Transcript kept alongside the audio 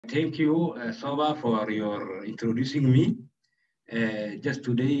Thank you, Soba, for your introducing me. Just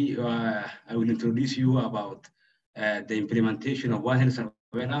today, I will introduce you about the implementation of One Health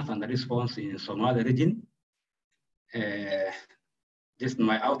surveillance and the response in Somali region. Just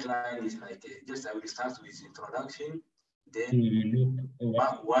my outline is like, just I will start with introduction, then we will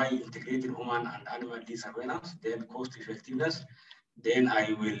look why integrated human and animal surveillance, then cost effectiveness, then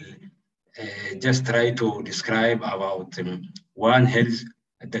I will just try to describe about One Health,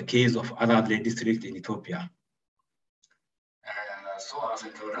 the case of Adadle district in Ethiopia. So as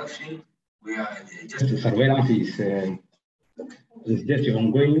introduction, we are just surveillance is just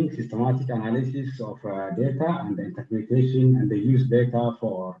ongoing systematic analysis of data and the interpretation and the use data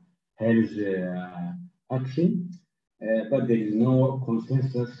for health action, but there is no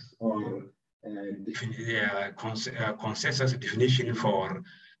consensus or consensus definition for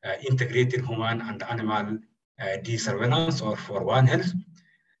integrated human and animal surveillance or for One Health.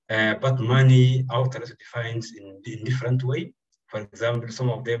 But many authors define in different way. For example, some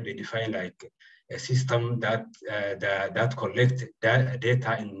of them they define like a system that that collect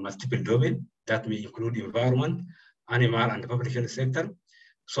data in multiple domains that may include environment, animal, and public health sector.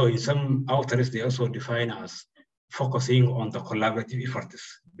 So in some authors they also define as focusing on the collaborative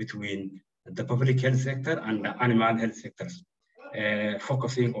efforts between the public health sector and the animal health sectors,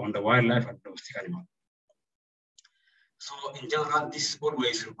 focusing on the wildlife and domestic animal. So in general, this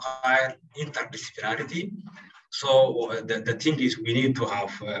always require interdisciplinarity. So the thing is we need to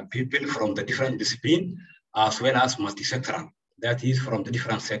have people from the different discipline as well as multi-sectoral, that is from the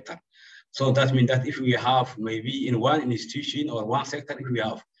different sector. So that means that if we have maybe in one institution or one sector, if we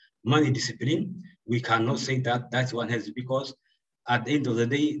have many discipline, we cannot say that that's One Health, because at the end of the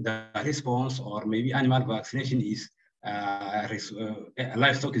day, the response or maybe animal vaccination is,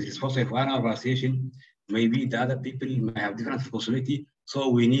 livestock is responsible for animal vaccination. Maybe the other people may have different responsibility. So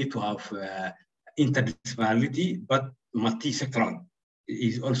we need to have interdisciplinarity, but multi-sectoral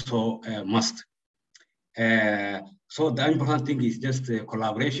is also a must. So the important thing is just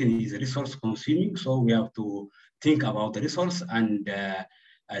collaboration is resource consuming. So we have to think about the resource and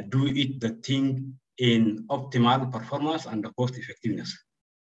do it the thing in optimal performance and the cost effectiveness.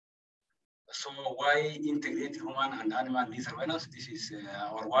 So why integrate human and animal surveillance? This is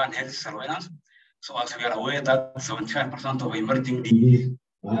our One Health surveillance. So as we are aware that 75% of emerging diseases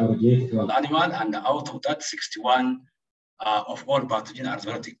are related to the animal, and out of that, 61 of all pathogens are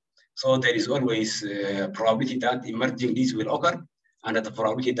zoonotic. So there is always probability that emerging disease will occur, and that the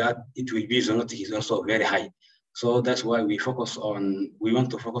probability that it will be zoonotic is also very high. So that's why we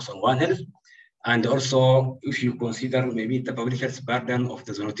want to focus on One Health. And also, if you consider maybe the public health burden of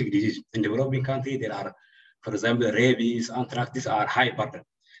the zoonotic disease in the developing country, there are, for example, rabies, anthrax, these are high burden.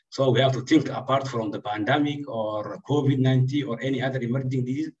 So we have to think apart from the pandemic or COVID-19 or any other emerging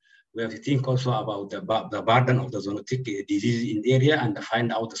disease, we have to think also about the burden of the zoonotic disease in the area and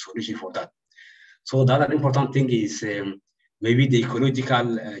find out the solution for that. So the other important thing is maybe the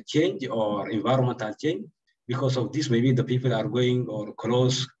ecological change or environmental change. Because of this, maybe the people are going or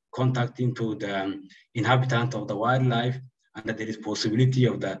close contact into the inhabitant of the wildlife, and that there is possibility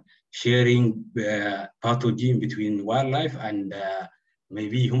of the sharing pathogen between wildlife and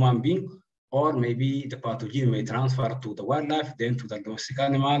maybe human being, or maybe the pathogen may transfer to the wildlife, then to the domestic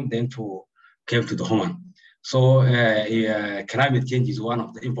animal, then to come to the human. So climate change is one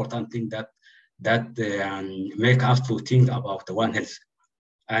of the important things that make us to think about the One Health.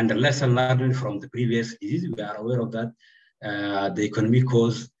 And the lesson learned from the previous disease, we are aware of that, the economic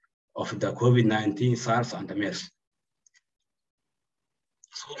cause of the COVID-19, SARS, and the MERS.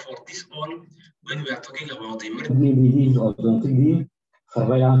 So for this one, when we are talking about the emerging disease or zoonotic disease,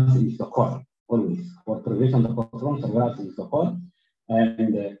 surveillance is the core, always. For prevention and control, surveillance is the core.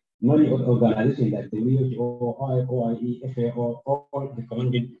 And many organizations like the WHO, OIE, FAO, all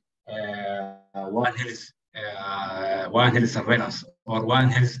recommended One Health surveillance or One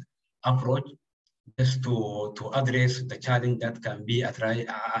Health approach, just to address the challenge that can be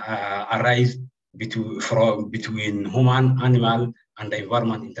arise between human, animal, and the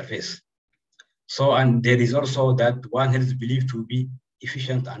environment interface. So, and there is also that One Health believed to be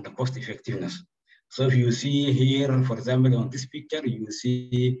efficient and the cost effectiveness. So if you see here, for example, on this picture, you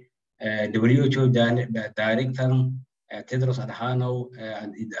see WHO director Tedros Adhanom,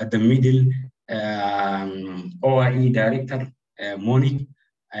 and at the middle, OIE director Monique,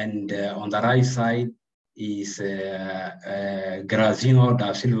 and on the right side is Grazino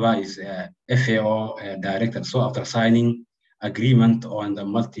da Silva, is FAO director. So after signing agreement on the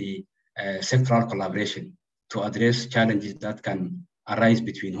multi-sectoral collaboration to address challenges that can arise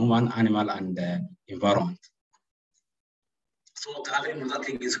between human, animal, and environment. So the other important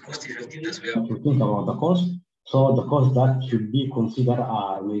thing is cost effectiveness. We have to think about the cost. So the costs that should be considered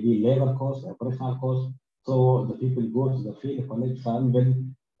are maybe labor costs, operational costs. So the people go to the field, collect sample,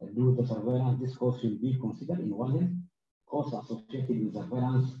 do the surveillance. This cost should be considered in one hand. Costs associated with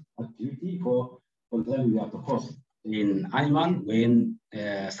surveillance activity. For example, we have the cost in animal when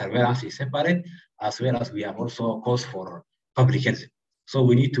surveillance is separate, as well as we have also cost for public health. So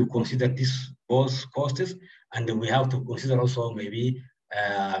we need to consider both costs, and we have to consider also maybe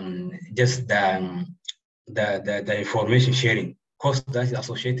just the information sharing cost that is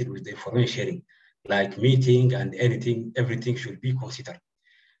associated with the information sharing, like meeting and anything, everything should be considered.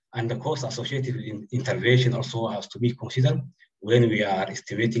 And the cost associated with intervention also has to be considered when we are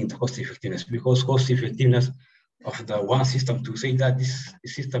estimating the cost effectiveness, because cost effectiveness of the one system, to say that this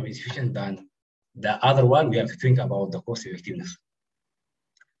system is efficient than the other one, we have to think about the cost effectiveness.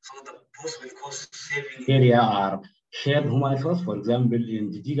 So the possible cost saving area are shared human resource. For example,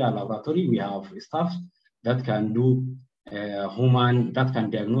 in Jigjiga laboratory, we have staff that can do that can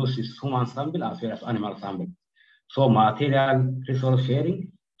diagnose human sample as well as animal sample. So material resource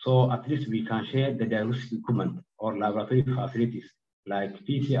sharing. So at least we can share the diagnostic equipment or laboratory facilities like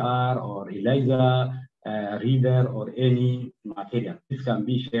PCR or ELISA, reader, or any material. This can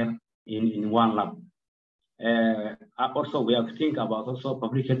be shared in one lab. Also, we have to think about also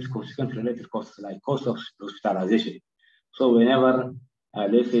public health consequence related costs, like cost of hospitalization. So whenever,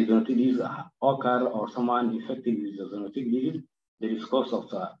 let's say, zoonotic disease occur or someone infected with the zoonotic disease, there is cost of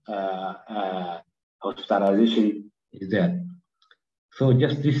hospitalization is there. So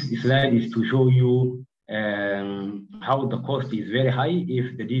just this slide is to show you how the cost is very high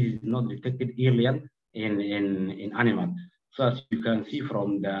if the disease is not detected earlier in animal. So as you can see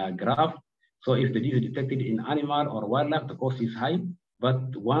from the graph, so if the disease is detected in animal or wildlife, the cost is high.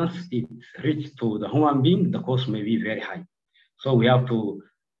 But once it reaches to the human being, the cost may be very high. So we have to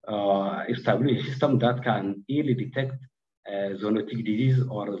establish a system that can early detect zoonotic disease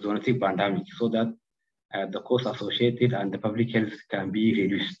or zoonotic pandemic, so that the cost associated and the public health can be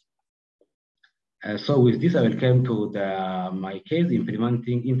reduced. So with this, I will come to my case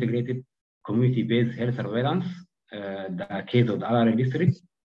implementing integrated community-based health surveillance, the case of the Adadle district.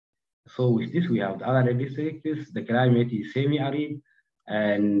 So with this, we have the Adadle district. The climate is semi-arid,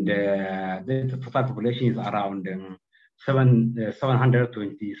 and the total population is around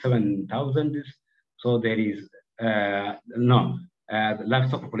 727,000. So there is the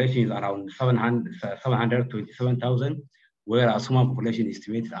livestock population is around 727,000, whereas human population is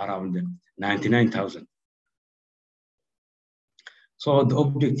estimated around 99,000. So the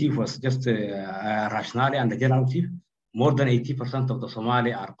objective was just rationale and the general objective. More than 80% of the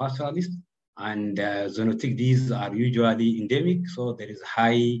Somali are pastoralists, and zoonotic diseases are usually endemic. So there is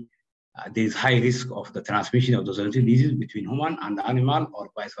high risk of the transmission of the zoonotic disease between human and animal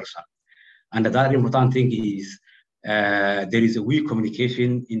or vice versa. And the other important thing is there is a weak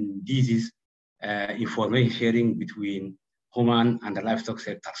communication in disease information sharing between human and the livestock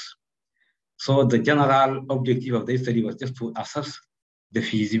sectors. So the general objective of the study was just to assess the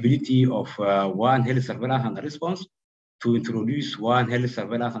feasibility of one health surveillance and response, to introduce one health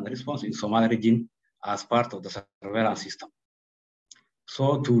surveillance and response in Somali region as part of the surveillance system.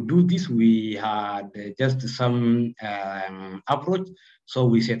 So to do this, we had just some approach. So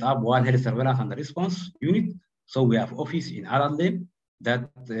we set up one health surveillance and response unit. So we have office in Adadle that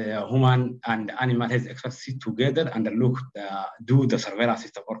human and animal health experts sit together and do the surveillance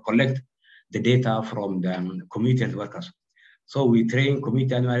system or collect the data from the community health workers. So we train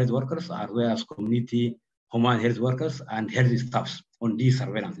community animal health workers as well as community human health workers and health staffs on this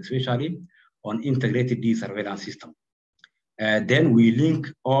surveillance, especially on integrated disease surveillance system. Then we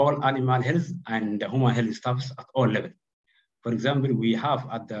link all animal health and human health staffs at all levels. For example, we have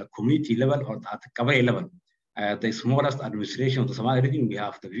at the community level or at the Kabale level, the smallest administration of the Somali region, we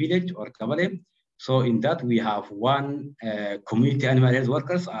have the village or Kabale. So in that we have one community animal health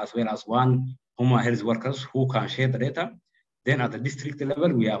workers as well as one human health workers who can share the data. Then at the district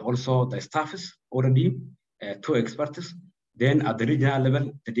level, we have also the staffs already, 2 experts. Then at the regional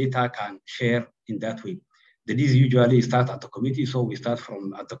level, the data can share in that way. The disease usually start at the community, so we start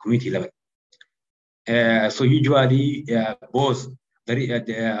from at the community level. So usually both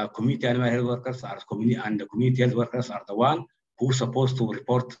the community animal health workers and the community health workers are the one who are supposed to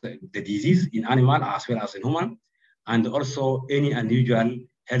report the disease in animal as well as in human, and also any unusual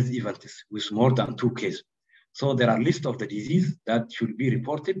health events with more than 2 cases. So there are lists of the disease that should be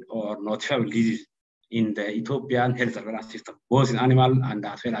reported or notifiable disease in the Ethiopian health surveillance system, both in animal and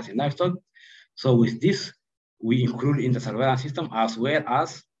as well as in livestock. So with this, we include in the surveillance system as well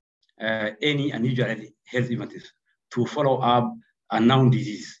as any unusual health events. to follow up unknown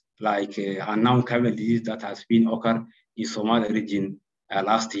disease, like unknown camel disease that has been occurred in Somali region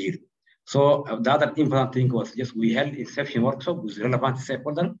last year. So the other important thing was just we held inception workshop with relevant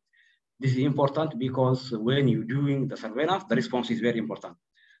stakeholders. This is important because when you're doing the surveillance, the response is very important.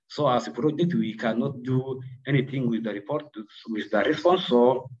 So as a project, we cannot do anything with the report, with the response.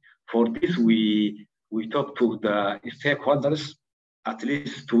 So for this, we talk to the stakeholders, at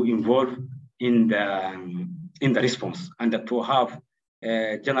least to involve in the response and to have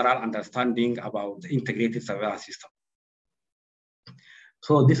a general understanding about the integrated surveillance system.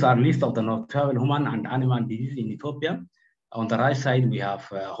 So these are list of the notifiable human and animal disease in Ethiopia. On the right side, we have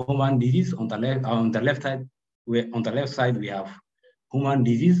human disease. On the left side, we have human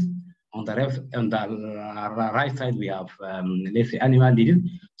disease. On the right side, we have let's say animal disease.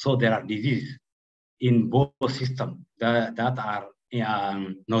 So there are diseases in both systems that are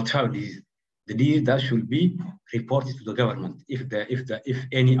notifiable disease. The disease that should be reported to the government if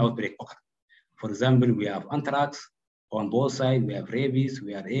any outbreak occurs. For example, we have anthrax. On both sides, we have rabies,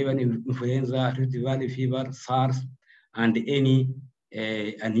 we have even influenza, Rift Valley fever, SARS, and any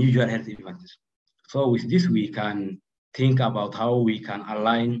unusual health events. So with this, we can think about how we can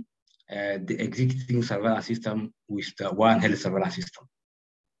align the existing surveillance system with the One Health surveillance system.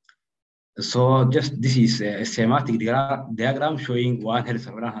 So just this is a schematic diagram showing One Health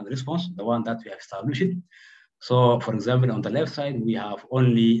surveillance and response, the one that we have established. So for example, on the left side, we have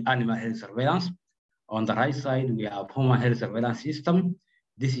only animal health surveillance. On the right side, we have human health surveillance system.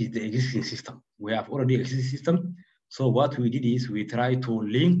 This is the existing system. We have already existing system. So what we did is we try to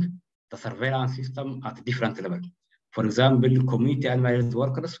link the surveillance system at different levels. For example, community animal health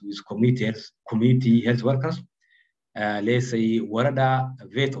workers with community health workers. Let's say Warada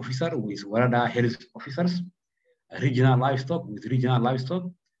vet officer with Warada health officers, regional livestock with regional livestock.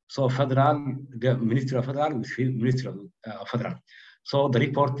 So federal, Ministry of Federal with Ministry of Federal. So the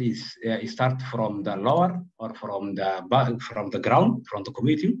report is start from the lower or from the ground, from the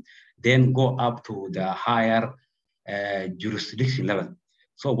community, then go up to the higher jurisdiction level.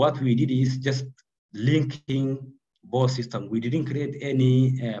 So what we did is just linking both systems. We didn't create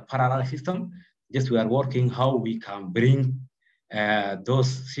any parallel system. Just we are working how we can bring those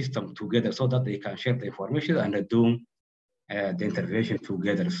systems together so that they can share the information and do the intervention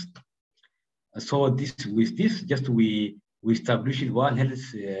together. So with this, just we established One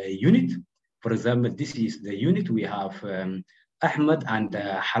Health unit. For example, this is the unit. We have Ahmed and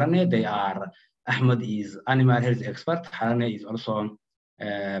Harane. Ahmed is animal health expert. Harane is also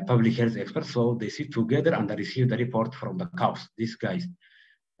public health expert. So they sit together and they receive the report from the cows, these guys.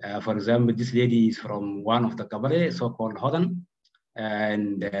 For example, this lady is from one of the Kabale, so-called Hodan.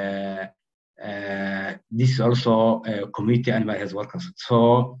 And this is also community animal health workers.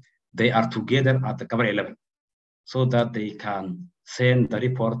 So they are together at the Kabale level, so that they can send the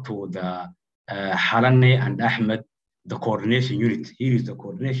report to the Halane and Ahmed, the coordination unit. Here is the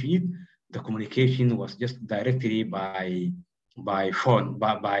coordination unit. The communication was just directly by phone,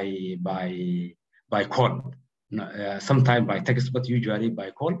 by call. Sometimes by text, but usually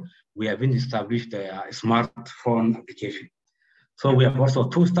by call. We have been established a smartphone application. So we have also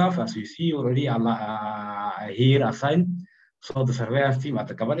two staff, as you see already here assigned. So the surveillance team at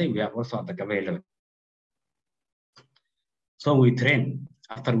the Kabale, we have also at the Kabale level. So we train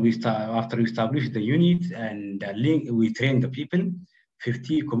after we establish the unit and the link. We train the people,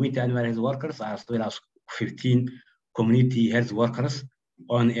 50 community animal health workers as well as 15 community health workers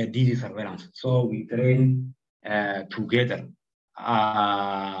on a disease surveillance. So we train together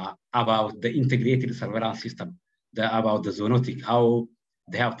about the integrated surveillance system, about the zoonotic, how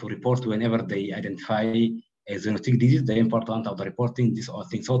they have to report whenever they identify a zoonotic disease, the importance of the reporting, this all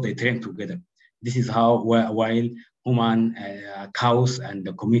things. So they train together. This is how, while human cows and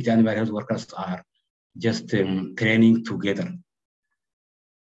the community animal health workers are just training together.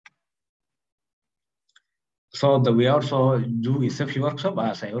 So we also do inception workshop,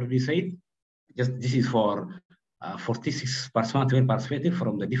 as I already said. Just this is for 46 participated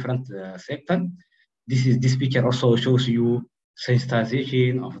from the different sector. This picture also shows you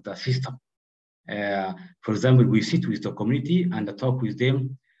sensitization of the system. For example, we sit with the community and talk with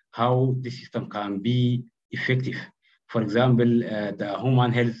them how the system can be effective. For example, the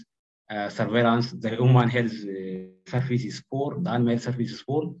human health surveillance, the human health service is poor, the animal service is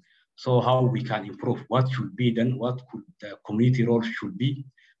poor. So how we can improve, what should be done, what could the community role should be.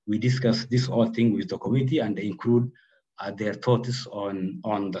 We discuss this whole thing with the community and they include their thoughts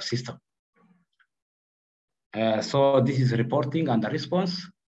on the system. So this is reporting and the response.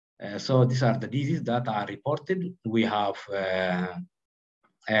 So these are the diseases that are reported. We have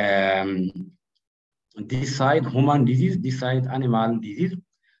this side human disease, this side animal disease.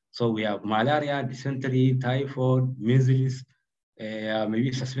 So we have malaria, dysentery, typhoid, measles,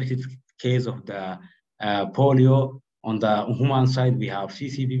 maybe suspected case of the polio. On the human side, we have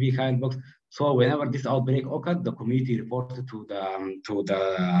CCBB kind box. So whenever this outbreak occurred, the community reported to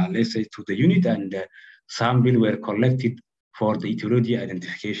the let's say to the unit, and samples were collected for the etiology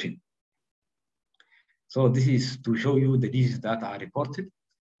identification. So this is to show you the diseases that are reported.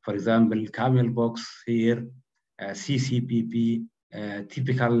 For example, camel pox here, CCPP,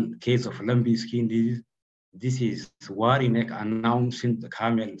 typical case of lumpy skin disease. This is wary neck announcing the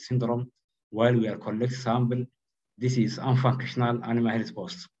camel syndrome. While we are collecting sample, this is unfunctional animal health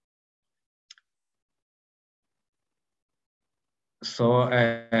post. So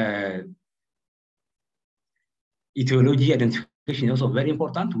etiology identification is also very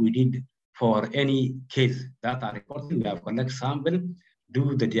important. We did for any case that are reported, we have collect sample,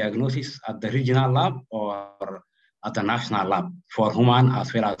 do the diagnosis at the regional lab or at the national lab for human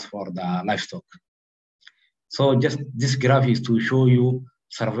as well as for the livestock. So just this graph is to show you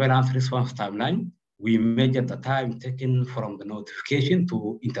surveillance response timeline. We measure the time taken from the notification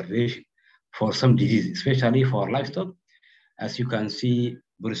to intervention for some disease, especially for livestock. As you can see,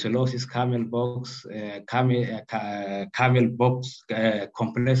 brucellosis, camel pox,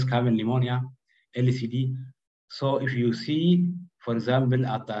 complex camel pneumonia, LCD. So if you see, for example,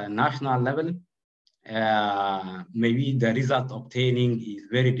 at the national level, maybe the result obtaining is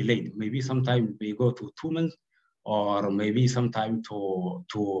very delayed. Maybe sometimes we go to 2 months, or maybe sometime to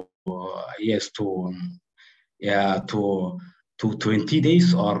 20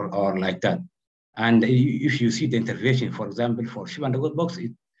 days or like that. And if you see the intervention, for example, for sheep and goat pox,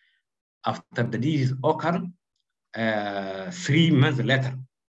 after the disease occurred, 3 months later,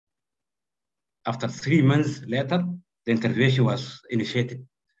 after 3 months later, the intervention was initiated.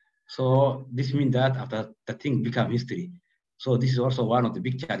 So this means that after the thing become history. So this is also one of the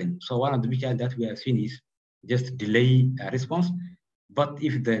big challenges. So one of the big challenges that we have seen is just delay response. But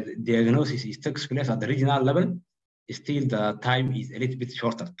if the diagnosis takes place at the regional level, still the time is a little bit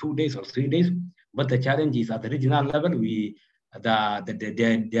shorter, 2 days or 3 days. But the challenge is at the regional level, the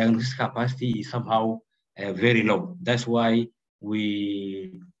diagnosis capacity is somehow very low. That's why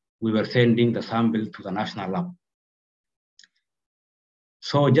we were sending the sample to the national lab.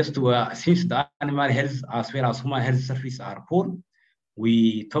 So just to, since the animal health as well as human health services are poor,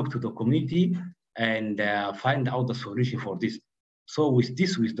 we talk to the community and find out the solution for this. So with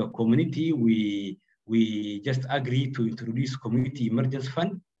the community, we just agree to introduce community emergency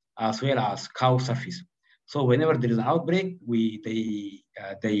fund as well as cow service. So whenever there is an outbreak,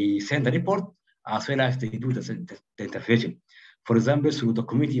 they send a report as well as they do the intervention. For example, through the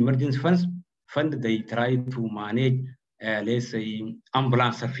community emergency fund, they try to manage, let's say,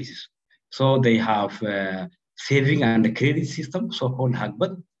 ambulance services. So they have saving and credit system, so-called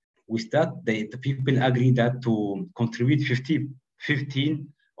Hagbad. With that, the people agree that to contribute 15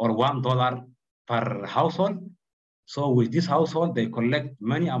 or $1 per household. So with this household, they collect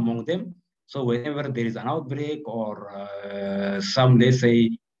money among them. So whenever there is an outbreak or some, let's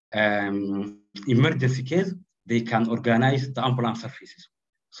say, emergency case, they can organize the ambulance services.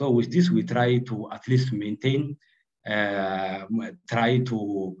 So with this, we try to at least maintain, try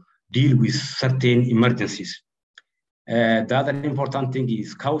to deal with certain emergencies. The other important thing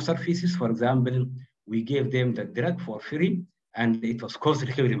is cow services. For example, we gave them the drug for free, and it was cost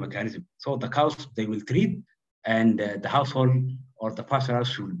recovery mechanism. So the cows, they will treat, and the household or the pastorals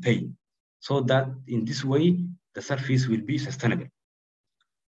should pay. So that in this way, the service will be sustainable.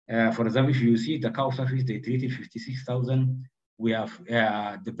 For example, if you see the cow service, they treated 56,000. We have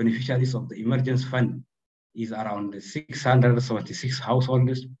the beneficiaries of the emergency fund is around 676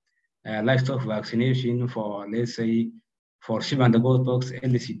 households. Livestock vaccination for, let's say, for sheep and goat pox,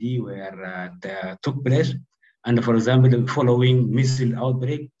 LCD, where took place. And for example, following measles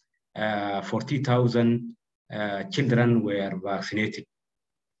outbreak, 40,000 children were vaccinated.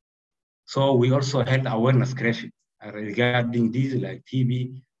 So we also held awareness creation regarding these like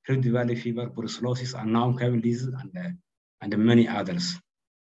TB, Rift Valley fever, brucellosis, and non-communicable diseases, and many others.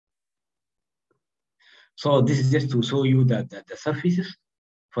 So this is just to show you that the services.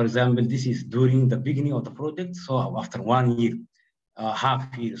 For example, this is during the beginning of the project. So after 1 year,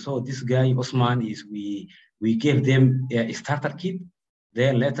 half year. So this guy, Osman, is we gave them a starter kit.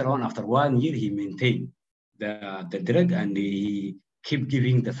 Then later on, after 1 year, he maintained the drug and he keep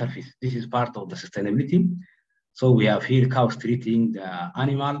giving the service. This is part of the sustainability. So we have here cows treating the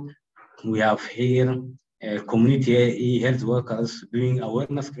animal. We have here community health workers doing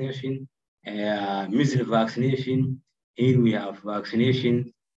awareness creation, measles vaccination. Here we have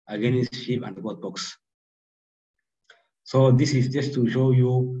vaccination against sheep and goat pox. So this is just to show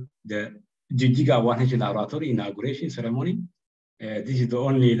you the Jigjiga One Health Laboratory inauguration ceremony. This is the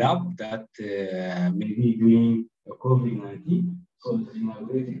only lab that may be doing COVID-19. So it's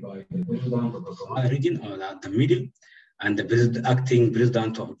inaugurated by the president of the Somali region at the middle and the acting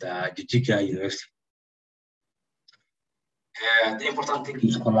president of the Jigjiga University. The important thing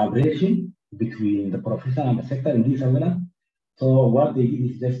is collaboration between the professor and the sector in this area. So what they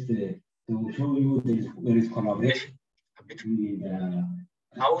did is just to show you there is collaboration between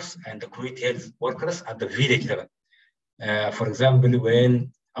the house and the community health workers at the village level. For example,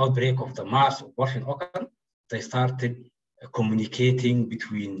 when outbreak of the mass abortion occurred, they started communicating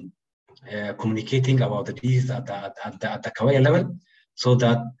about the disease at the Kawaya level, so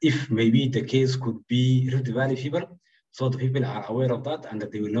that if maybe the case could be Rift Valley fever, so the people are aware of that and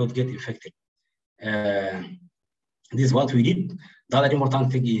that they will not get infected. This is what we did. The other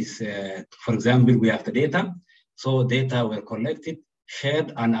important thing is, for example, we have the data. So data were collected,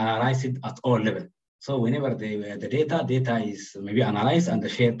 shared, and analyzed at all levels. So whenever the data is maybe analyzed and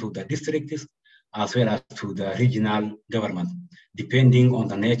shared to the districts as well as to the regional government, depending on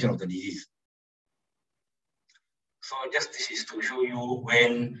the nature of the disease. So just this is to show you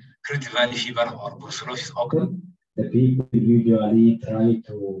when Rift Valley fever or brucellosis occur, the people usually try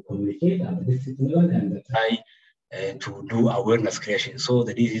to communicate at the district level and they try to do awareness creation, so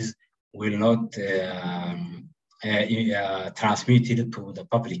the disease will not transmitted to the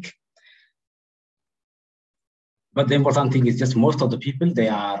public. But the important thing is just most of the people, they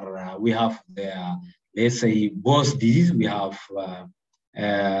are, we have the, let's say, both disease. We have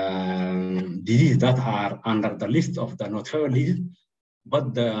diseases that are under the list of the notifiable disease,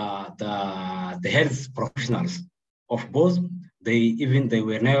 but the health professionals of both, they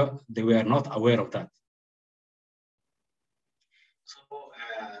were not aware of that. So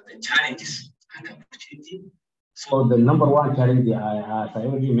the challenges and opportunity. So the number one challenge, as I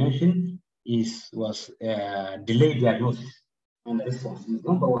already mentioned, was delayed diagnosis and response. Is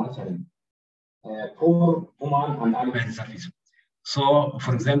number one challenge. Poor human and animal health service. So,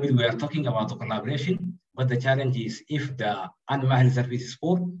 for example, we are talking about the collaboration, but the challenge is if the animal health service is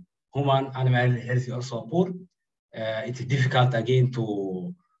poor, human animal health is also poor. It's difficult again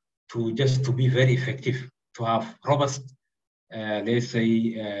to be very effective, to have robust, let's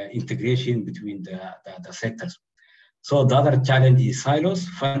say, integration between the sectors. So the other challenge is silos,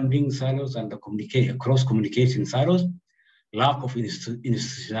 funding silos, and the cross-communication silos, lack of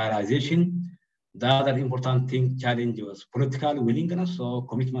institutionalization. The other important challenge was political willingness, so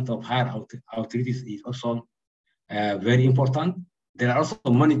commitment of higher authorities is also very important. There are also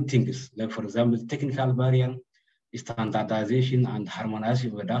many things, like for example, technical barrier, standardization and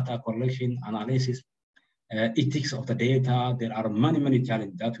harmonization of data collection, analysis, ethics of the data. There are many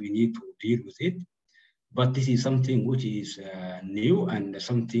challenges that we need to deal with it. But this is something which is new and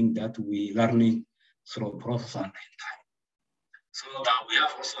something that we learning through process and time. So that we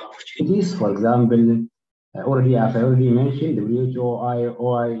have also opportunities. For example, as I already mentioned, the WHO,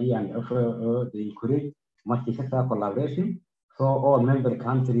 OIE, and FAO, they encourage multi-sector collaboration. So all member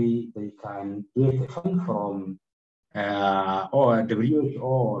countries, they can get a fund from or WHO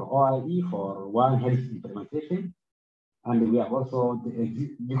or OIE for One Health implementation. And we have also,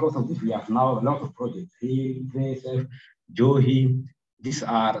 because of this, we have now a lot of projects. VSF, JOHI, these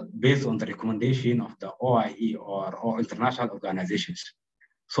are based on the recommendation of the OIE or international organizations.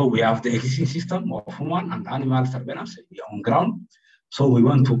 So we have the existing system of human and animal surveillance on ground. So we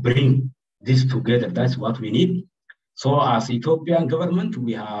want to bring this together. That's what we need. So as Ethiopian government,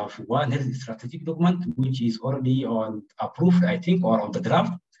 we have One Health strategic document, which is already approved, I think, or on the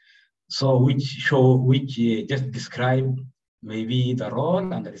draft. So which just describe maybe the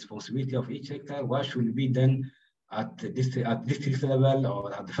role and the responsibility of each sector, what should be done at the district level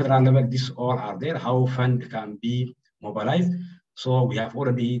or at the federal level. These all are there, how fund can be mobilized. So we have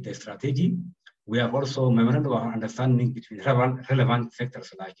already the strategy. We have also memorandum of understanding between relevant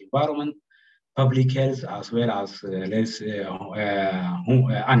sectors like environment, public health, as well as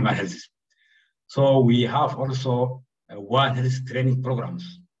animal health. So we have also One Health training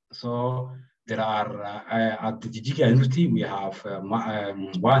programs. So there are, at the Jigjiga University, we have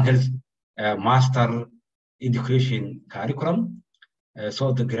One Health master education curriculum.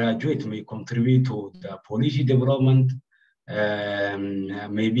 So the graduate may contribute to the policy development,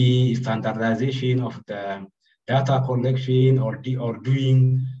 maybe standardization of the data collection or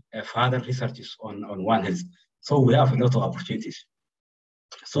doing further researches on One Health. So we have a lot of opportunities.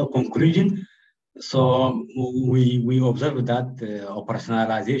 So conclusion, so we observe that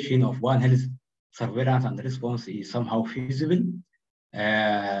operationalization of One Health surveillance and response is somehow feasible.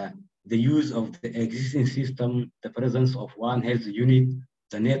 the use of the existing system, the presence of one health unit,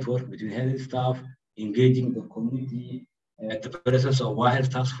 the network between health staff, engaging the community, the presence of one health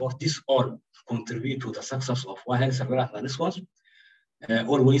task force, this all contribute to the success of one health surveillance and response.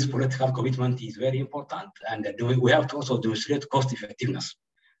 Always political commitment is very important, and we have to also demonstrate cost effectiveness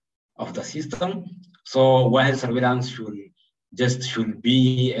of the system. So one health surveillance should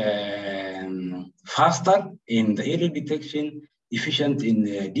be faster in the early detection, efficient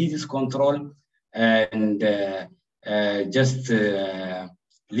in disease control, and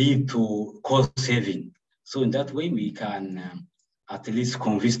lead to cost saving. So in that way, we can at least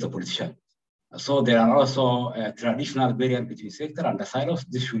convince the politician. So there are also traditional barriers between sector and the silos.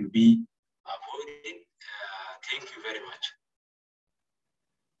 This should be avoided. Thank you very much.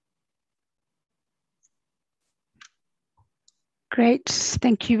 Great,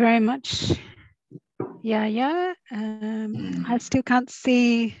 thank you very much. Yeah. I still can't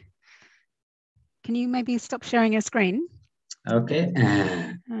see. Can you maybe stop sharing your screen? Okay.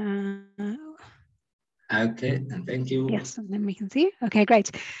 Okay, thank you. Yes, and then we can see. Okay,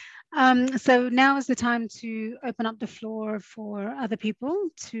 great. So now is the time to open up the floor for other people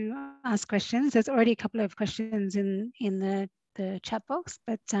to ask questions. There's already a couple of questions in the chat box,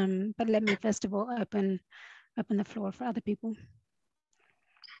 but let me first of all open the floor for other people.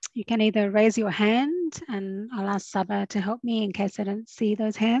 You can either raise your hand and I'll ask Saba to help me in case I don't see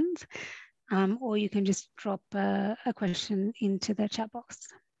those hands, or you can just drop a question into the chat box.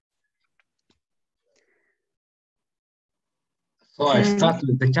 So I start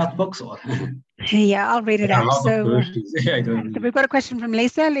with the chat box, or? Yeah, I'll read it out. So, so we've got a question from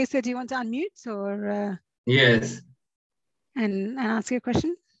Lisa. Lisa, do you want to unmute or? Yes. And ask your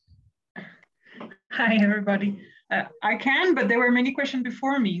question? Hi, everybody. I can, but there were many questions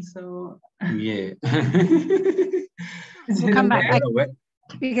before me, so. Yeah. We'll come back.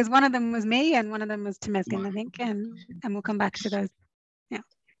 Because one of them was me and one of them was Temesgen, I think, and we'll come back to those. Yeah.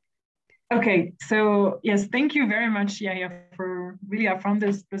 Okay, so yes, thank you very much, Yahya, for really, I found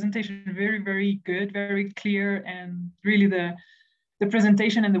this presentation very, very good, very clear, and really the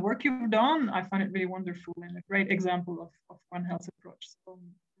presentation and the work you've done, I found it really wonderful and a great example of One Health approach. So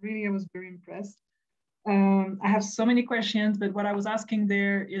really, I was very impressed. I have so many questions, but what I was asking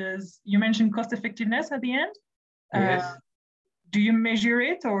there is, you mentioned cost effectiveness at the end. Yes. Do you measure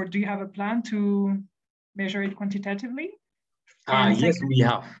it, or do you have a plan to measure it quantitatively? Yes, we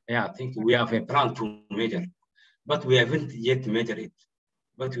have. Yeah, I think we have a plan to measure, but we haven't yet measured it.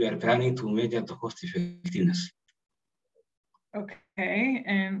 But we are planning to measure the cost effectiveness. Okay,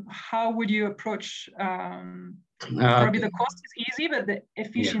 and how would you approach? Probably the cost is easy, but the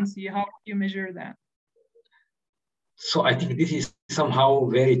efficiency, how would you measure that? So I think this is somehow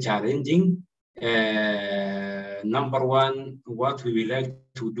very challenging. Number one, what we would like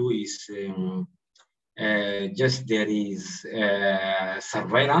to do is there is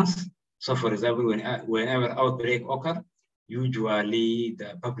surveillance. So for example, whenever outbreak occurs, usually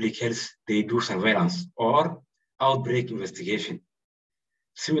the public health, they do surveillance or outbreak investigation.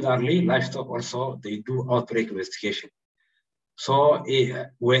 Similarly, livestock also, they do outbreak investigation. So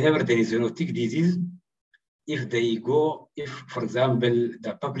whenever there is a zoonotic disease, if for example,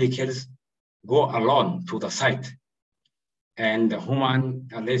 the public health go alone to the site and the human,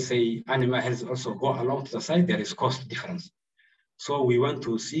 let's say animal health also go along to the site, there is cost difference. So we want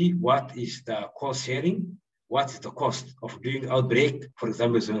to see what is the cost sharing, what is the cost of doing outbreak, for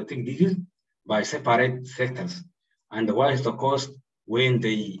example, zoonotic disease by separate sectors, and what is the cost when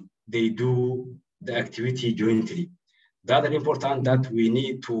they do the activity jointly. The other important that we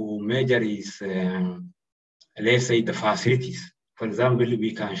need to measure is, let's say, the facilities. For example,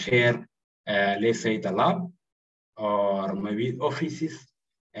 we can share, let's say, the lab, or maybe offices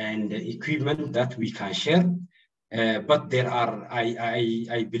and equipment that we can share. But there are,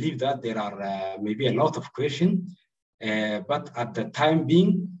 I believe that there are maybe a lot of questions, but at the time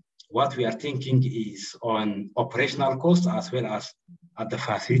being, what we are thinking is on operational costs as well as at the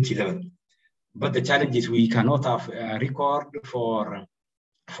facility level. But the challenge is we cannot have a record for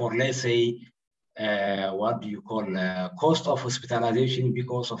let's say, what do you call cost of hospitalization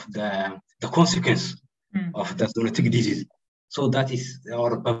because of the consequence of the zoonotic disease. So that is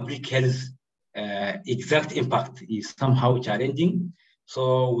our public health exact impact is somehow challenging.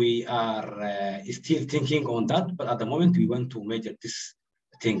 So we are still thinking on that, but at the moment we want to measure these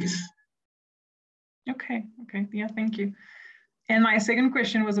things. Okay, yeah, thank you. And my second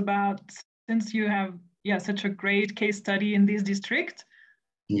question was about, since you have such a great case study in this district,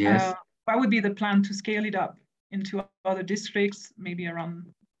 yes, what would be the plan to scale it up into other districts, maybe around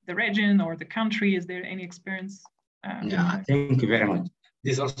the region or the country? Is there any experience? Yeah, thank you very much.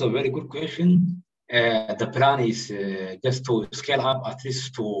 This is also a very good question. The plan is just to scale up at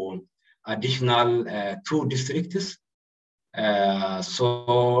least to additional 2 districts.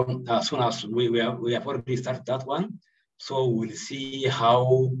 So as soon as we have already started that one, so we'll see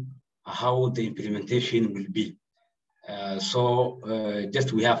how the implementation will be.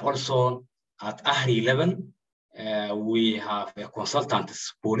 Just we have also at AHRI level, we have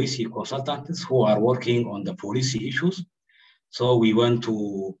consultants, policy consultants who are working on the policy issues. So we want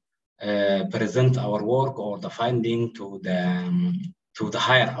to present our work or the finding to the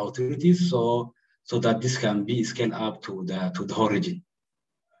higher authorities, so that this can be scaled up to the whole region.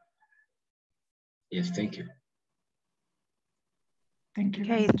 Yes, thank you. Thank you.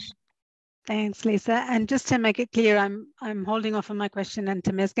 Okay. Thanks, Lisa. And just to make it clear, I'm holding off on my question and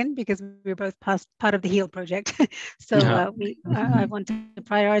to Meskin because we're both part of the HEAL project. So I want to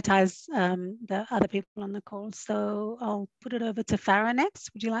prioritize the other people on the call. So I'll put it over to Farah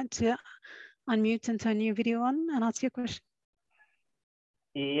next. Would you like to unmute and turn your video on and ask your question?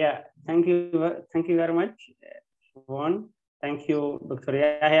 Yeah, thank you very much, everyone. Thank you, Dr.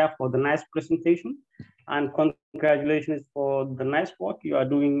 Yahya, for the nice presentation, and congratulations for the nice work you are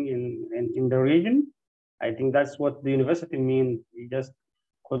doing in the region. I think that's what the university means, just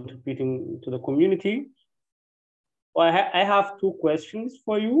contributing to the community. Well, I have 2 questions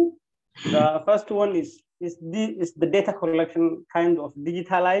for you. The first one is the data collection kind of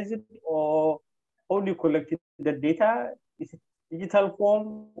digitalized, or how do you collect the data? Is it digital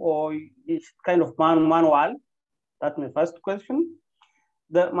form or is kind of manual? That's my first question.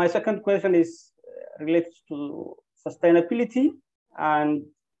 My second question is related to sustainability, and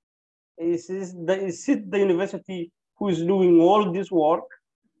is it the university who is doing all this work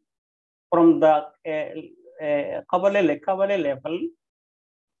from the Kabale level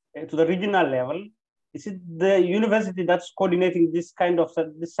to the regional level? Is it the university that's coordinating this kind of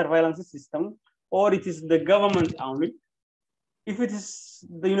this surveillance system, or it is the government only? If it is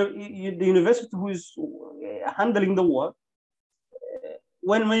the university who is handling the work,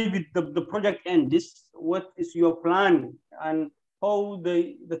 when maybe the project ends, what is your plan, and how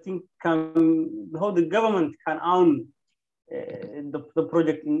the government can own the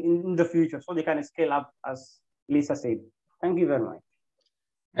project in the future, so they can scale up, as Lisa said. Thank you very much.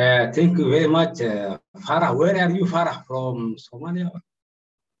 Thank you very much, Farah. Where are you, Farah? From Somalia?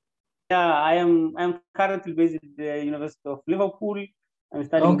 Yeah, I'm currently based at the University of Liverpool. I'm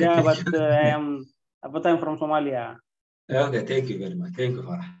studying there, but I'm from Somalia. Okay, thank you very much. Thank you,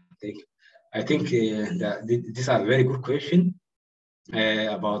 Farah. Thank you. I think these are very good questions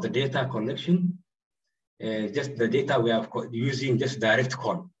about the data collection. Just the data we are using just direct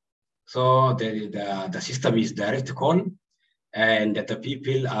call. So the system is direct call, and the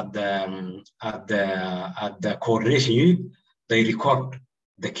people at the coordination unit, they record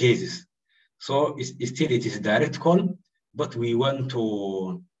the cases. So it is direct call, but we want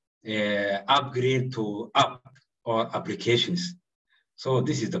to upgrade to app or applications. So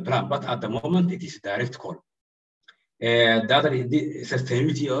this is the plan, but at the moment it is direct call. The other is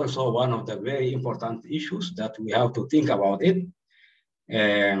sustainability, also one of the very important issues that we have to think about it.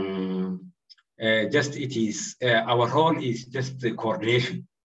 Our role is just the coordination.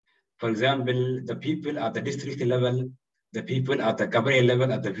 For example, the people at the district level, the people at the Gabriel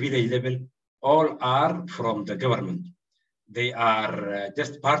level, at the village level, all are from the government. They are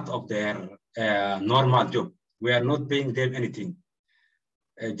just part of their normal job. We are not paying them anything.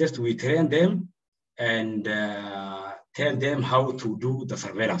 Just we train them and tell them how to do the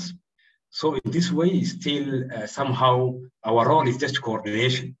surveillance. So in this way, still somehow our role is just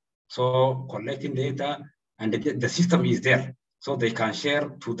coordination. So collecting data, and the system is there, so they can share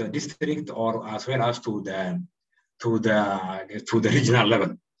to the district or as well as to the regional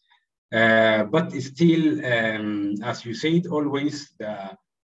level. But still, as you said, always the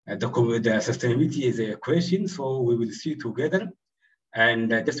sustainability is a question. So we will see together, and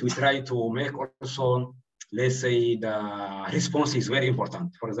just we try to make also, let's say, the response is very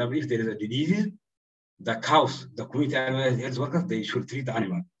important. For example, if there is a disease, the cows, the community health workers, they should treat the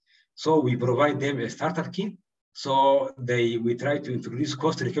animal. So we provide them a starter kit. So we try to introduce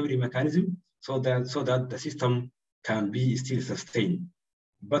cost recovery mechanism so that the system can be still sustained.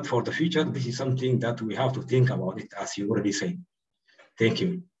 But for the future, this is something that we have to think about it, as you already said. Thank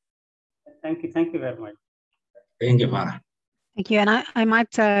you. Thank you very much. Thank you, Mara. Thank you. And I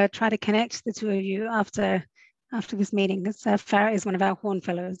might try to connect the two of you after after this meeting. Farah is one of our Horn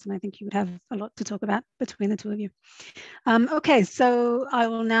Fellows, and I think you would have a lot to talk about between the two of you. Okay, so I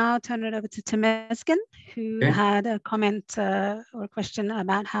will now turn it over to Temesgen, who had a comment or a question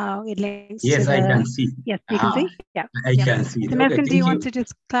about how it links yes, to the... I can see. Yes, you can see? Yeah. I can see. Temesgen, Okay, do you want to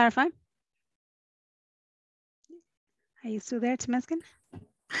just clarify? Are you still there, Temesgen?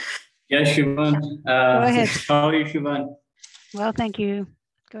 Yeah, Shivan. Go ahead. How are you, Shivan? Well, thank you.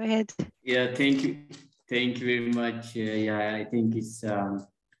 Go ahead. Yeah, thank you. Thank you very much. Yeah, I think it's an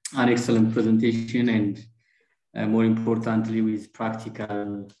excellent presentation, and more importantly, with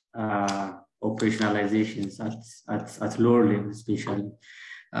practical operationalizations at lower level, especially.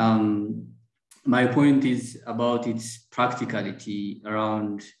 My point is about its practicality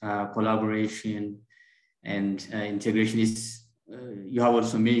around collaboration and integration. Is you have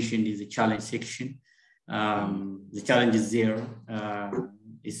also mentioned is the challenge section. The challenge is there.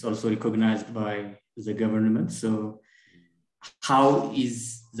 It's also recognized by the government. So how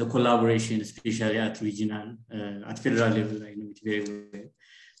is the collaboration, especially at regional, at federal level, I know it very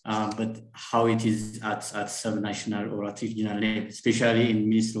well, but how it is at subnational or at regional level, especially in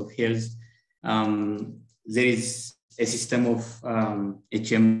Ministry of Health. There is a system of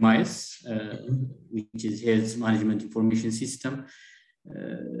HMIS, which is Health Management Information System.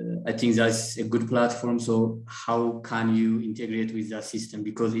 I think that's a good platform. So how can you integrate with that system?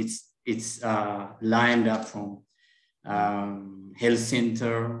 Because it's lined up from health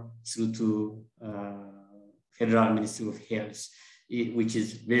center through to Federal Ministry of Health, which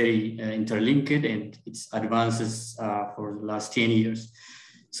is very interlinked, and it's advances for the last 10 years.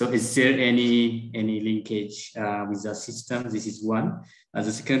 So is there any linkage with the system? This is one.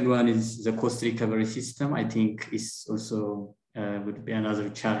 The second one is the cost recovery system. I think is also would be another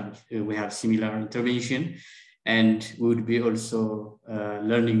challenge. We have similar intervention, and we would be also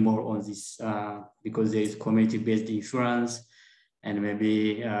learning more on this because there is community-based insurance and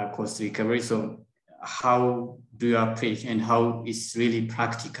maybe cost recovery. So how do you approach, and how is really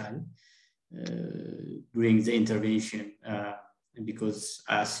practical during the intervention? Because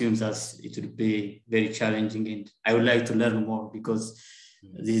I assume that it would be very challenging, and I would like to learn more, because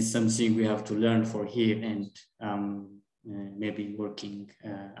this is something we have to learn for here, and maybe working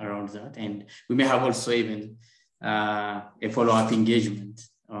around that. And we may have also even a follow-up engagement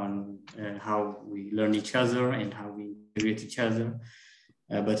on how we learn each other and how we integrate each other.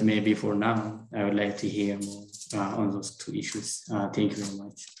 But maybe for now, I would like to hear more on those two issues. Thank you very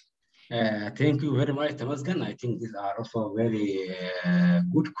much. Thank you very much, Temesgen. I think these are also very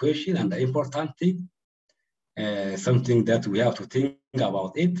good question and important thing. Something that we have to think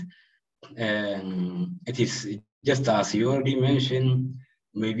about it. It is just as you already mentioned,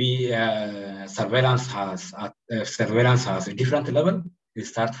 maybe surveillance has a different level. It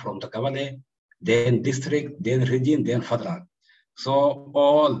starts from the Kabale, then district, then region, then federal. So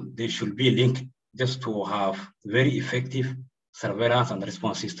all they should be linked just to have very effective surveillance and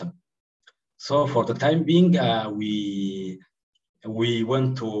response system. So for the time being, we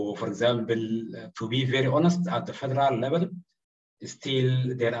want to, for example, to be very honest, at the federal level,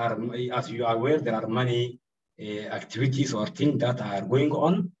 still there are, as you are aware, there are many activities or things that are going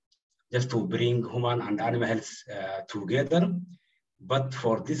on just to bring human and animal health together. But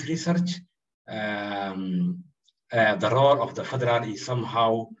for this research, the role of the federal is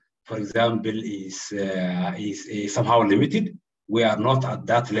somehow, for example, is somehow limited. We are not at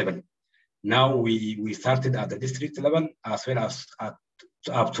that level. Now we started at the district level as well as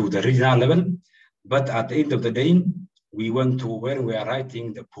up to the regional level. But at the end of the day, we want to, when we are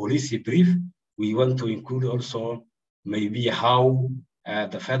writing the policy brief, we want to include also maybe how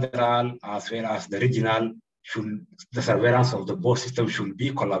the federal as well as the regional the surveillance of the both systems should be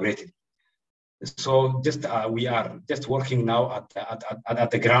collaborated. So just we are just working now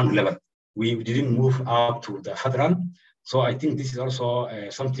at the ground level. We didn't move up to the federal. So I think this is also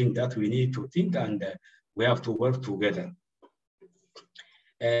something that we need to think, and we have to work together.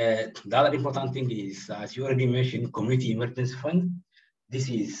 The other important thing is, as you already mentioned, Community Emergency Fund. This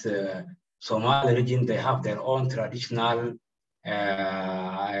is Somali region. They have their own traditional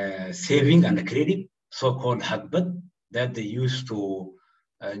saving and credit, so-called Hagbad, that they use to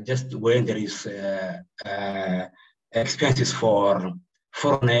just when there is expenses for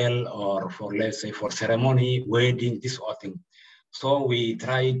funeral or for, let's say, for ceremony, wedding, this sort of thing. So we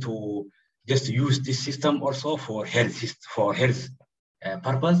try to just use this system also for health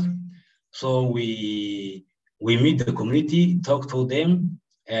purpose. So we meet the community, talk to them,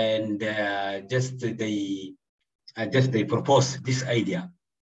 and just they propose this idea.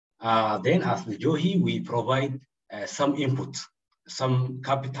 Then as the JOHI, we provide some input, some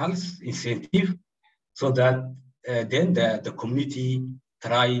capitals, incentive, so that then the community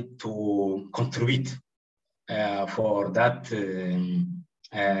try to contribute for that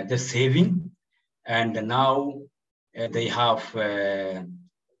the saving. And now they have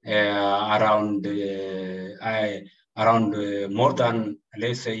around more than,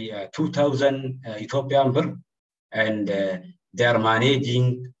 let's say, 2,000 Ethiopian birr, and they are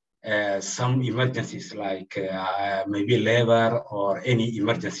managing some emergencies like maybe labor or any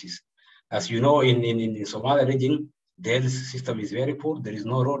emergencies. As you know, in Somali region, the health system is very poor. There is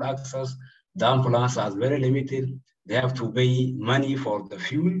no road access. The ambulance is very limited. They have to pay money for the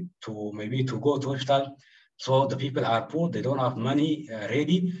fuel to maybe to go to hospital. So the people are poor. They don't have money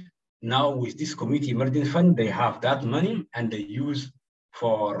ready. Now with this community emergency fund, they have that money and they use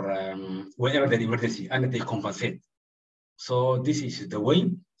for whenever the emergency, and they compensate. So this is the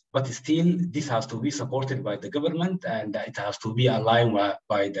way, but still this has to be supported by the government, and it has to be aligned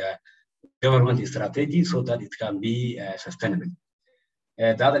by the government strategy so that it can be sustainable.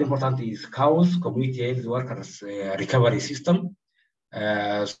 The other important is cows, community health workers recovery system.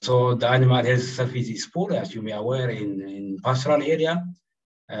 So the animal health service is poor, as you may aware, in pastoral area.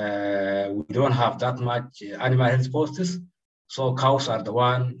 We don't have that much animal health posts. So cows are the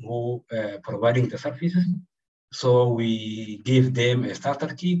one who providing the services. So we give them a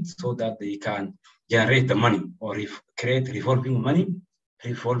starter kit so that they can generate the money or create revolving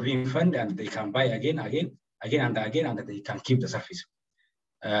fund, and they can buy again, and they can keep the service.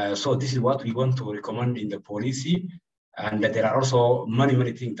 So this is what we want to recommend in the policy. And there are also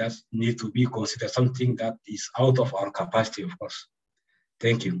many things that need to be considered, something that is out of our capacity, of course.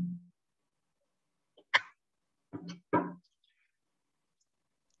 Thank you.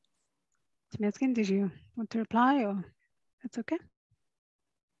 Temesgen, did you want to reply, or that's okay?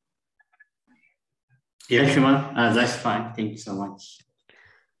 Yeah, Shima, that's fine. Thank you so much.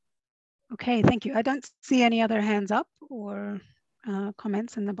 Okay, thank you. I don't see any other hands up or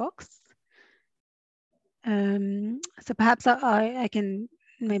comments in the box. So perhaps I can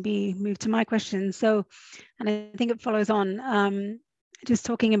maybe move to my question. So, and I think it follows on, just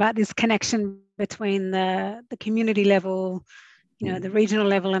talking about this connection between the community level, you know, the regional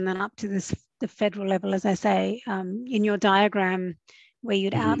level, and then up to the federal level, as I say, in your diagram where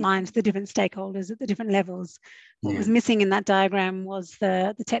you'd outlined the different stakeholders at the different levels. What was missing in that diagram was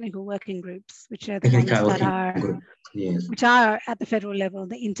the technical working groups, which are the ones that are, which are at the federal level,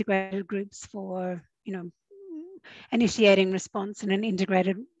 the integrated groups for, you know, initiating response in an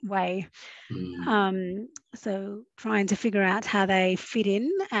integrated way. So trying to figure out how they fit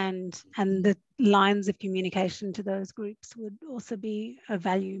in, and the lines of communication to those groups would also be of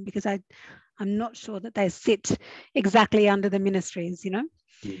value, because I'm not sure that they sit exactly under the ministries, you know.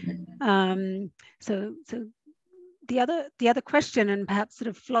 So the other question, and perhaps sort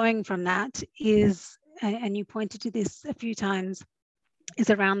of flowing from that, is, and you pointed to this a few times, is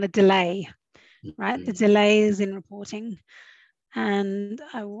around the delay, right? The delays in reporting. And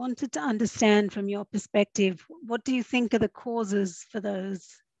I wanted to understand from your perspective, what do you think are the causes for those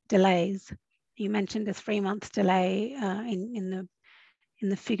delays? You mentioned a 3-month delay in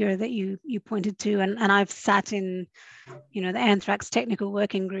the figure that you pointed to, and I've sat in, you know, the anthrax technical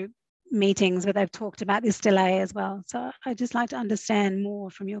working group meetings where they've talked about this delay as well. So I'd just like to understand more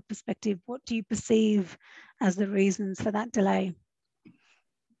from your perspective, what do you perceive as the reasons for that delay?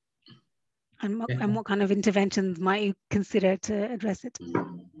 And what kind of interventions might you consider to address it?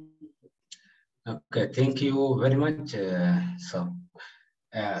 Okay, thank you very much.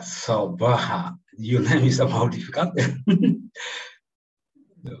 So Baha, your name is somehow difficult.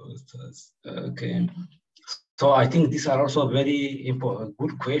 Okay. So I think these are also very important,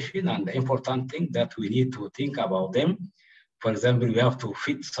 good question, and important thing that we need to think about them. For example, we have to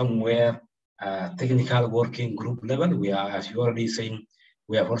fit somewhere technical working group level. We are, as you already saying,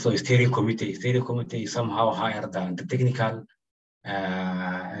 we have also a steering committee. Steering committee is somehow higher than the technical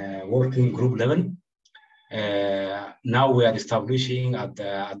working group level. Now we are establishing at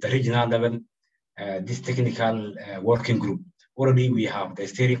the regional level this technical working group. Already we have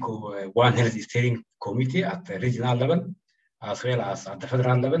the One Health steering committee at the regional level, as well as at the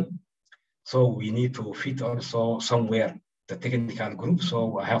federal level. So we need to fit also somewhere the technical group.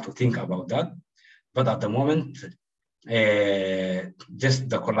 So I have to think about that. But at the moment, just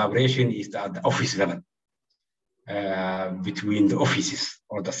the collaboration is at the office level between the offices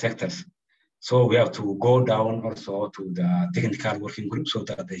or the sectors. So we have to go down also to the technical working group so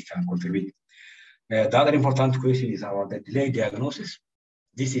that they can contribute. The other important question is about the delay diagnosis.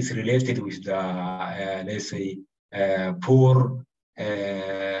 This is related with the, let's say, poor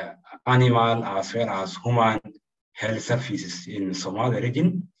animal as well as human health services in Somali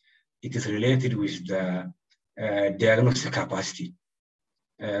region. it is related with the diagnostic capacity.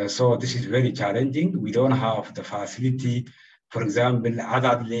 So this is very challenging. We don't have the facility. For example,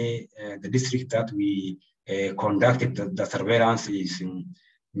 Adadle, the district that we conducted the surveillance is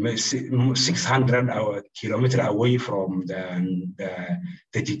 600 kilometers away from the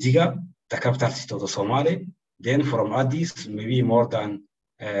Jigjiga, the capital city of the Somali. Then from Addis, maybe more than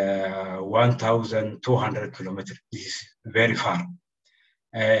 1,200 kilometers. This is very far.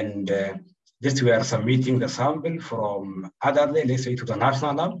 And just we are submitting the sample from Adadle, let's say, to the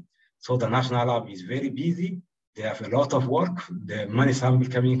national lab. So the national lab is very busy. They have a lot of work. The many samples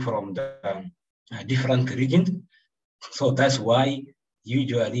coming from the different regions. So that's why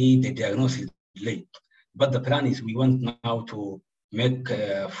usually the diagnosis is late. But the plan is we want now to make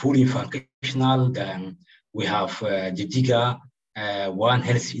fully functional. Then we have Jigjiga One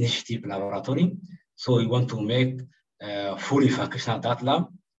Health Initiative Laboratory. So we want to make fully functional that lab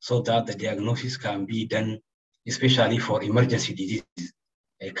so that the diagnosis can be done, especially for emergency diseases.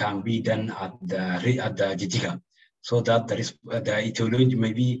 It can be done at the Jigjiga, so that the etiology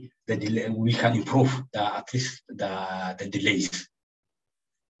maybe the delay, we can improve at least the delays.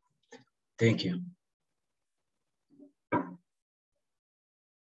 Thank you.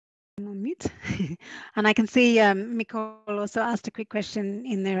 On mute. And I can see Mikol also asked a quick question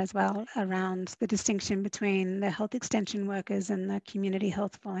in there as well around the distinction between the health extension workers and the community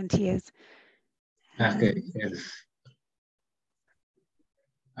health volunteers. Okay, yes.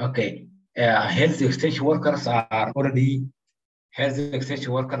 Okay, health extension workers are already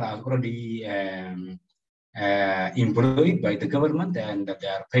employed by the government and they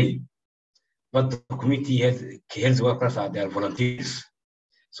are paid. But the community health workers are their volunteers.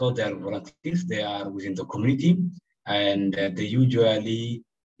 So they are volunteers, they are within the community, and they usually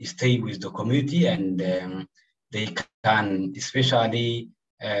stay with the community, and they can especially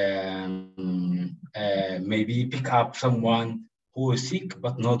maybe pick up someone who is sick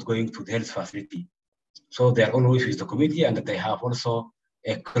but not going to the health facility. So they are always with the community, and they have also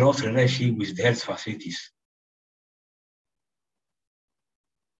a close relationship with the health facilities.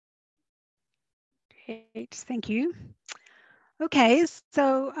 Great, thank you. Okay,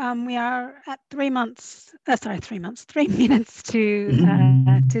 so we are at 3 minutes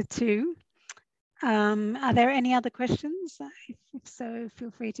to 2. Are there any other questions? If so, feel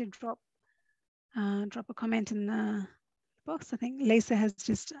free to drop a comment in the box. I think Lisa has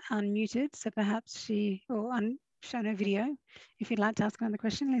just unmuted, so perhaps she or shown her video. If you'd like to ask another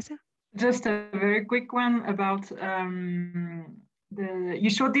question, Lisa. Just a very quick one about you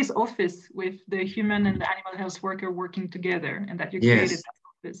showed this office with the human and the animal health worker working together, and that you created that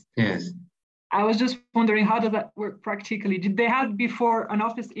office. Yes. I was just wondering, how does that work practically? Did they have before an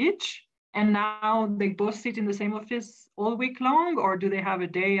office each, and now they both sit in the same office all week long, or do they have a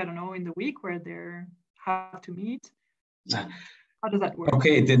day, I don't know, in the week where they have to meet? How does that work?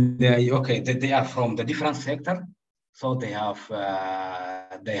 Okay, they are from the different sector, so they have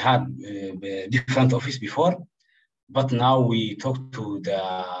they had different office before, but now we talk to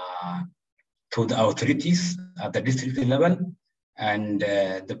the authorities at the district level, and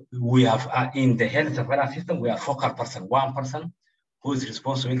we have in the health surveillance system we have focal person, one person who is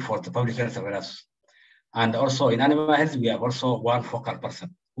responsible for the public health surveillance, and also in animal health we have also one focal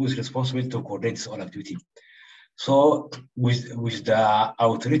person who is responsible to coordinate this all activity. So with the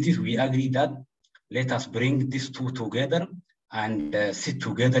authorities, we agree that let us bring these two together and sit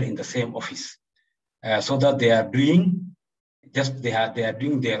together in the same office, so that they are doing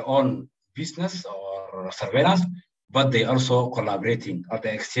their own business or surveillance, but they also collaborating or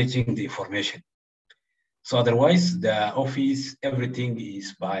they exchanging the information. So otherwise, the office, everything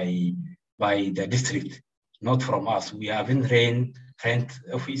is by the district, not from us. We haven't rent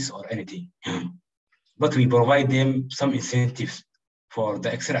office or anything. But we provide them some incentives for the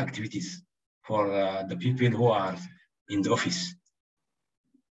extra activities for the people who are in the office.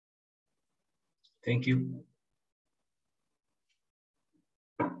 Thank you.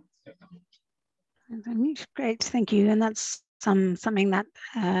 Great, thank you. And that's something that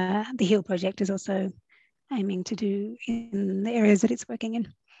the HEAL project is also aiming to do in the areas that it's working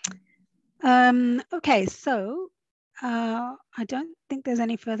in. Okay, so I don't think there's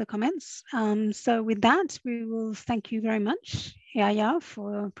any further comments. So with that, we will thank you very much, Yahya,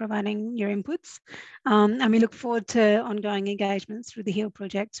 for providing your inputs. And we look forward to ongoing engagements through the HEAL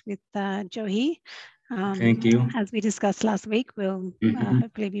project with Johi. Thank you. As we discussed last week, we'll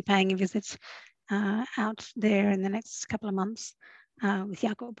hopefully be paying a visit out there in the next couple of months with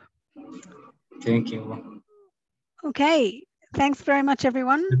Jakob. Thank you. Okay, thanks very much,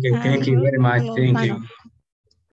 everyone. Okay, thank you very much. Thank you.